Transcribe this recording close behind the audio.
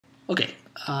Okay,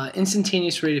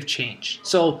 instantaneous rate of change.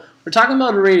 So we're talking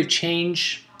about a rate of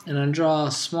change, and I'm going to draw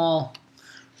a small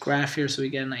graph here so we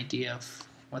get an idea of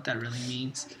what that really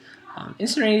means.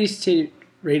 Instantaneous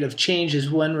rate of change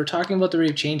is when we're talking about the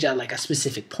rate of change at like a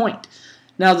specific point.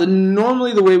 Now,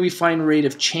 normally the way we find rate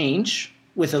of change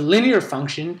with a linear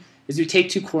function is we take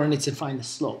two coordinates and find the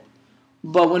slope.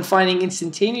 But when finding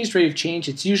instantaneous rate of change,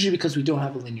 it's usually because we don't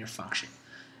have a linear function.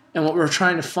 And what we're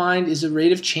trying to find is a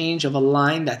rate of change of a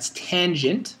line that's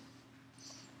tangent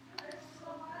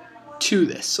to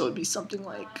this. So it'd be something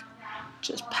like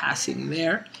just passing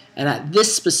there. And at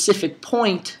this specific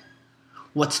point,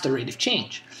 what's the rate of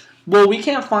change? Well, we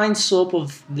can't find slope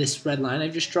of this red line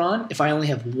I've just drawn if I only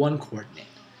have one coordinate.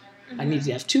 I need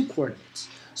to have two coordinates.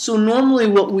 So normally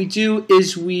what we do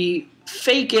is we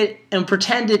fake it and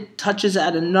pretend it touches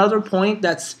at another point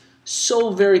that's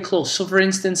so very close. So for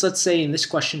instance, let's say in this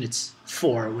question it's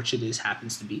 4, which it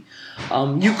happens to be.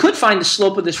 You could find the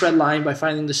slope of this red line by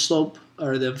finding the slope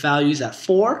or the values at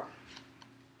 4.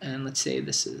 And let's say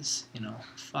this is,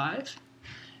 5.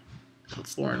 So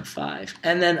 4 and 5.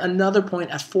 And then another point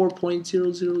at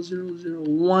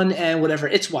 4.00001 and whatever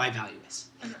its y value is.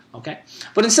 Okay?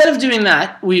 But instead of doing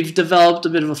that, we've developed a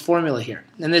bit of a formula here.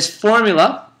 And this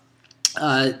formula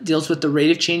deals with the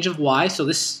rate of change of y. So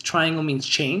this triangle means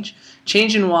change.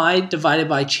 Change in y divided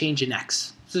by change in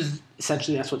x. So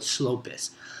essentially, that's what slope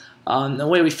is. The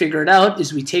way we figure it out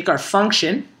is we take our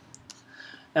function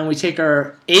and we take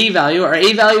our a value. Our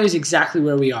a value is exactly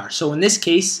where we are. So in this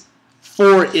case,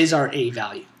 4 is our a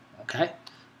value. Okay.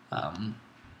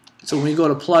 So when we go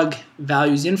to plug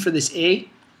values in for this a,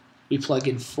 we plug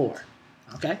in 4.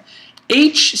 Okay.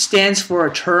 H stands for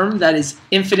a term that is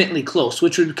infinitely close,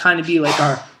 which would kind of be like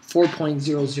our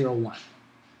 4.001.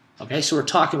 Okay, so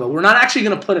we're not actually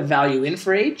going to put a value in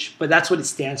for H, but that's what it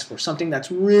stands for, something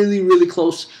that's really, really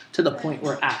close to the point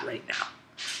we're at right now.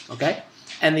 Okay,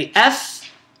 and the F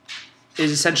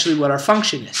is essentially what our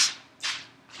function is.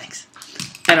 Thanks.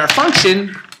 And our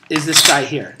function is this guy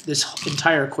here, this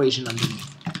entire equation underneath.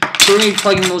 So we're going to be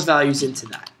plugging those values into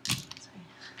that.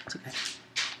 It's okay.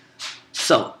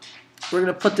 So we're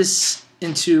going to put this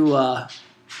into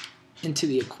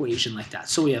the equation like that.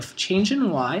 So we have change in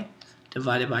y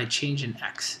divided by change in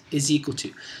x is equal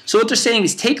to. So what they're saying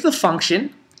is take the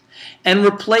function and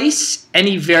replace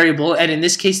any variable, and in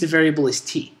this case the variable is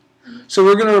t. So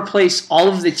we're going to replace all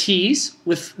of the t's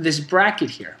with this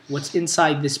bracket here. What's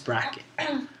inside this bracket?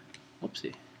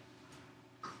 Whoopsie.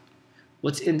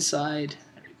 What's inside,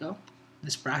 there we go,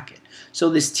 this bracket. So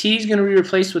this t is going to be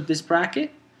replaced with this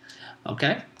bracket.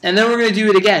 Okay, and then we're going to do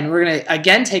it again. We're going to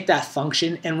again take that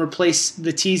function and replace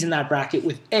the t's in that bracket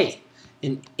with a.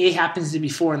 And a happens to be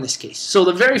 4 in this case. So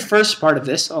the very first part of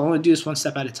this, I'll only do this one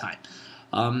step at a time,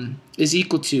 is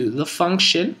equal to the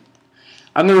function.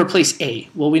 I'm going to replace a.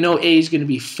 Well, we know a is going to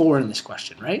be 4 in this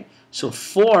question, right? So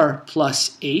 4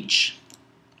 plus h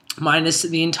minus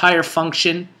the entire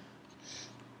function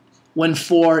when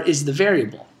 4 is the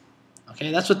variable.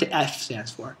 Okay, that's what the F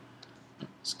stands for.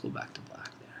 Let's go back to black.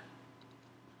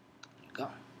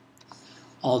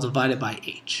 All divided by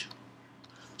h.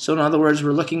 So in other words,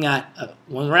 we're looking at,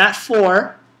 when we're at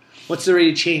 4, what's the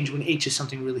rate of change when h is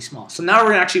something really small? So now we're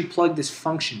going to actually plug this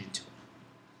function into it.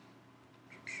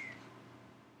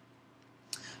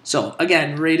 So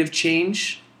again, rate of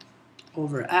change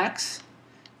over x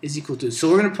is equal to, so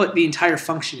we're going to put the entire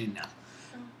function in now.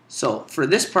 So for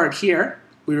this part here,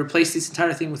 we replace this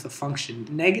entire thing with a function,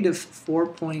 negative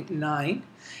 4.9. And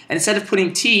instead of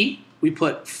putting t, we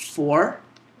put 4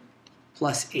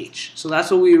 plus h. So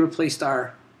that's what we replaced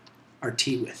our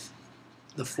t with,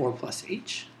 the 4 plus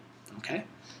h, okay?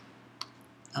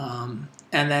 And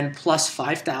then plus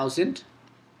 5,000.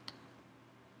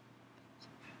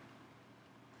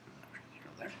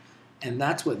 And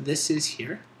that's what this is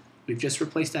here. We've just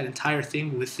replaced that entire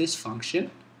thing with this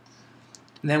function.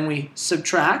 And then we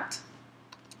subtract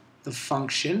the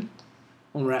function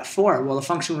when we're at 4. Well, the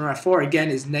function when we're at 4, again,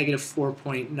 is negative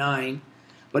 4.9.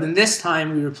 But in this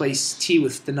time, we replace t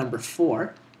with the number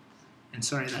 4. And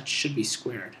sorry, that should be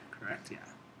squared, correct? Yeah.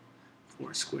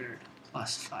 4 squared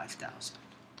plus 5,000.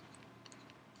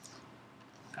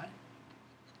 Okay.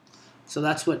 So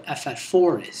that's what f at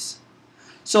 4 is.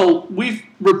 So we've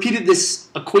repeated this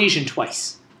equation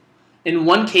twice. In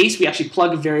one case, we actually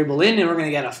plug a variable in, and we're going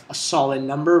to get a solid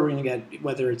number. We're going to get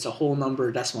whether it's a whole number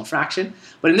or decimal fraction.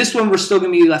 But in this one, we're still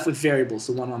going to be left with variables,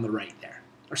 the one on the right there.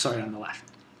 Or sorry, on the left.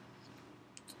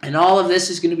 And all of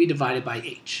this is going to be divided by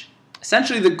h.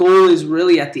 Essentially, the goal is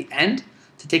really at the end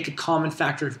to take a common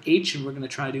factor of h, and we're going to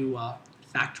try to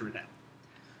factor it out.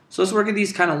 So let's work at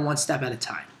these kind of one step at a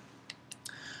time.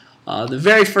 The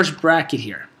very first bracket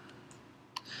here,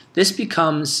 this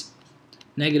becomes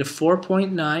negative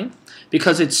 4.9,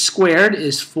 because its squared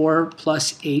is 4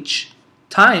 plus h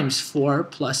times 4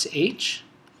 plus h,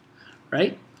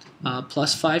 right?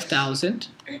 Plus 5,000.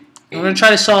 And we're going to try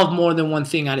to solve more than one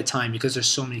thing at a time because there's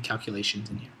so many calculations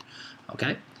in here.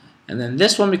 Okay? And then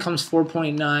this one becomes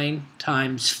 4.9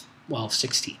 times, well,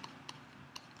 16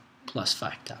 plus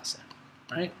 5,000,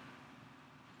 right?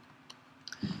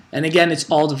 And again, it's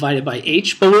all divided by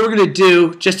h. But what we're going to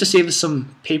do, just to save us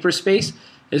some paper space,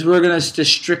 is we're going to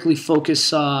just strictly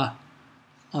focus on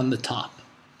the top.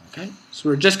 Okay? So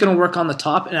we're just going to work on the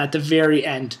top, and at the very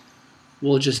end,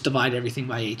 we'll just divide everything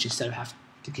by h instead of having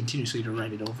to continuously to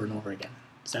write it over and over again.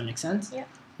 Does that make sense? Yeah.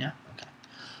 Yeah? Okay.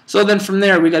 So then from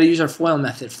there, we got to use our FOIL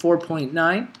method.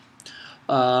 4.9.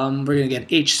 We're going to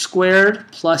get h squared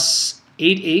plus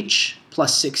 8h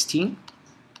plus 16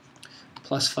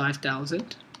 plus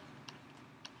 5,000.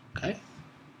 Okay.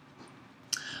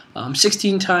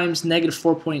 16 times negative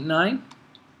 4.9.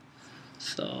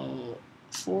 So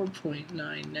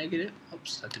 4.9 negative.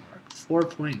 Oops, that didn't work.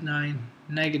 4.9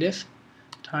 negative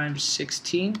times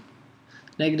 16.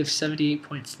 Negative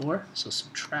 78.4. So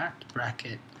subtract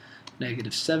bracket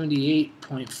negative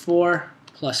 78.4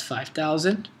 plus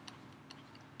 5,000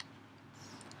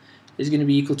 is going to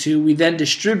be equal to, we then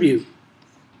distribute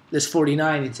this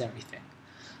 49 into everything.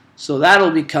 So that'll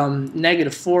become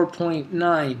negative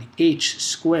 4.9 h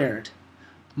squared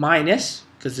minus,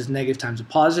 because it's negative times a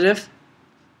positive,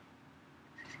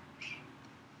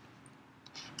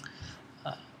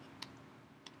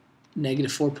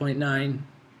 negative 4.9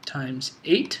 times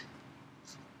 8,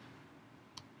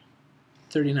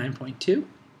 39.2.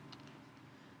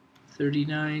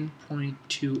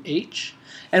 39.2h.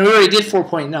 And we already did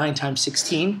 4.9 times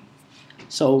 16,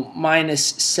 so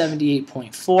minus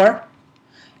 78.4,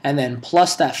 and then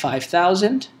plus that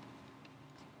 5,000.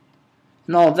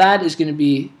 And all of that is going to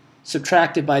be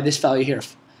subtracted by this value here,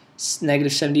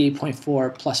 negative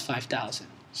 78.4 plus 5,000.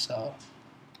 So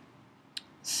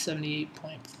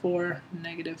 78.4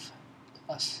 negative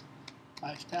plus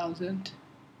 5,000.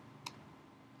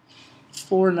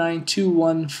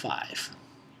 49215.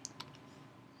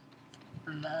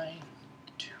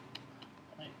 492.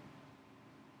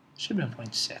 Should have been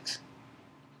 0.6.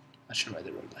 Not sure why they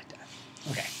wrote it like that.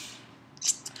 Okay.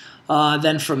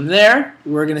 Then from there,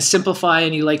 we're going to simplify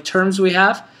any like terms we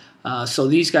have. So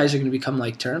these guys are going to become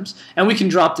like terms. And we can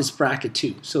drop this bracket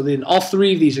too. So then all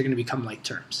three of these are going to become like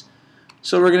terms.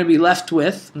 So we're going to be left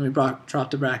with, when we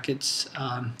drop the brackets,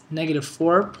 negative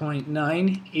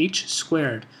 4.9 h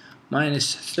squared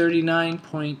minus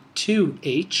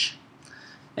 39.2h.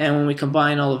 And when we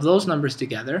combine all of those numbers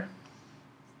together,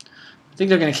 I think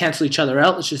they're going to cancel each other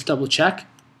out. Let's just double check.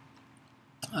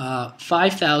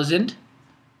 5,000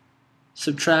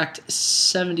 subtract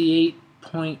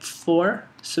 78.4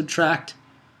 subtract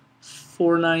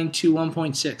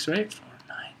 4921.6, right?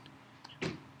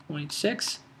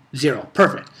 49.6, 0.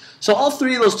 Perfect. So all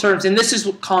three of those terms, and this is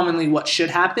commonly what should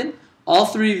happen, all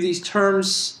three of these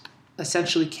terms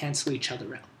essentially cancel each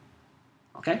other out.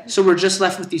 Okay? So we're just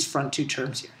left with these front two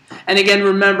terms here. And again,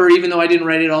 remember, even though I didn't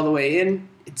write it all the way in,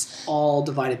 it's all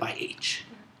divided by h.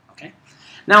 Okay?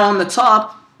 Now on the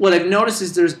top, what I've noticed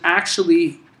is there's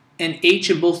actually an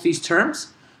h in both these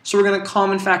terms. So we're going to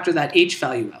common factor that h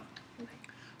value out.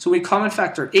 So we common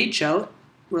factor h out,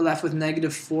 we're left with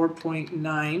negative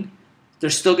 4.9.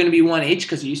 There's still going to be one h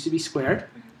because it used to be squared.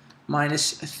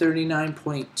 Minus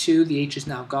 39.2, the h is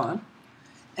now gone.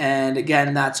 And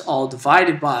again, that's all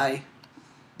divided by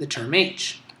the term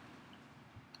h.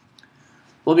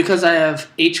 Well, because I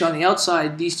have h on the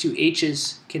outside, these two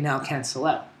h's can now cancel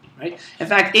out, right? In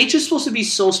fact, h is supposed to be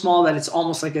so small that it's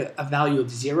almost like a value of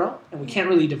 0, and we can't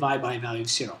really divide by a value of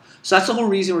 0. So that's the whole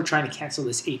reason we're trying to cancel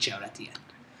this h out at the end,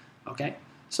 okay?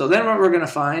 So then what we're going to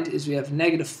find is we have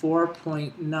negative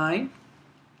 4.9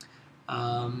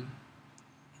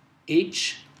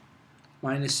 h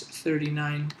minus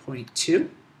 39.2.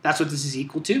 That's what this is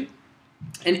equal to.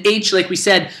 And h, like we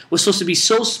said, was supposed to be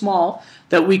so small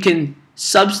that we can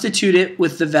substitute it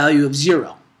with the value of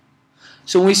 0.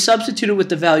 So when we substitute it with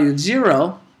the value of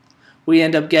 0, we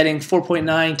end up getting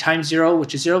 4.9 times 0,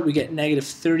 which is 0. We get negative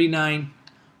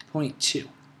 39.2.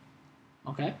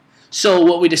 Okay? So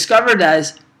what we discovered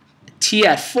as t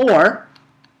at 4,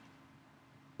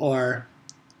 or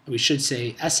we should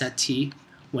say s at t,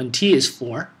 when t is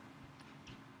 4,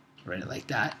 write it like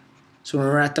that. So when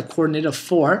we're at the coordinate of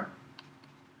 4,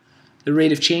 the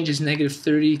rate of change is negative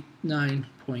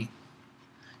 39.2.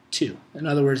 In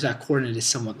other words, that coordinate is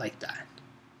somewhat like that.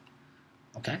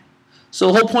 Okay? So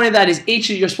the whole point of that is h,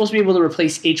 you're supposed to be able to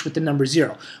replace h with the number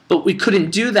 0. But we couldn't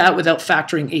do that without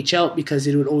factoring h out because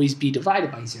it would always be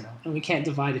divided by 0. And we can't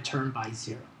divide a term by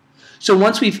 0. So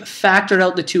once we've factored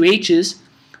out the two h's,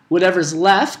 whatever's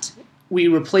left, we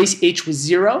replace h with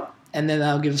 0, and then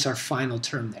that'll give us our final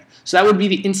term there. So that would be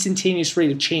the instantaneous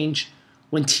rate of change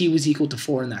when t was equal to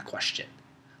 4 in that question.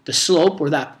 The slope, or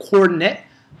that coordinate,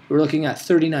 we're looking at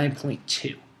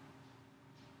 39.2.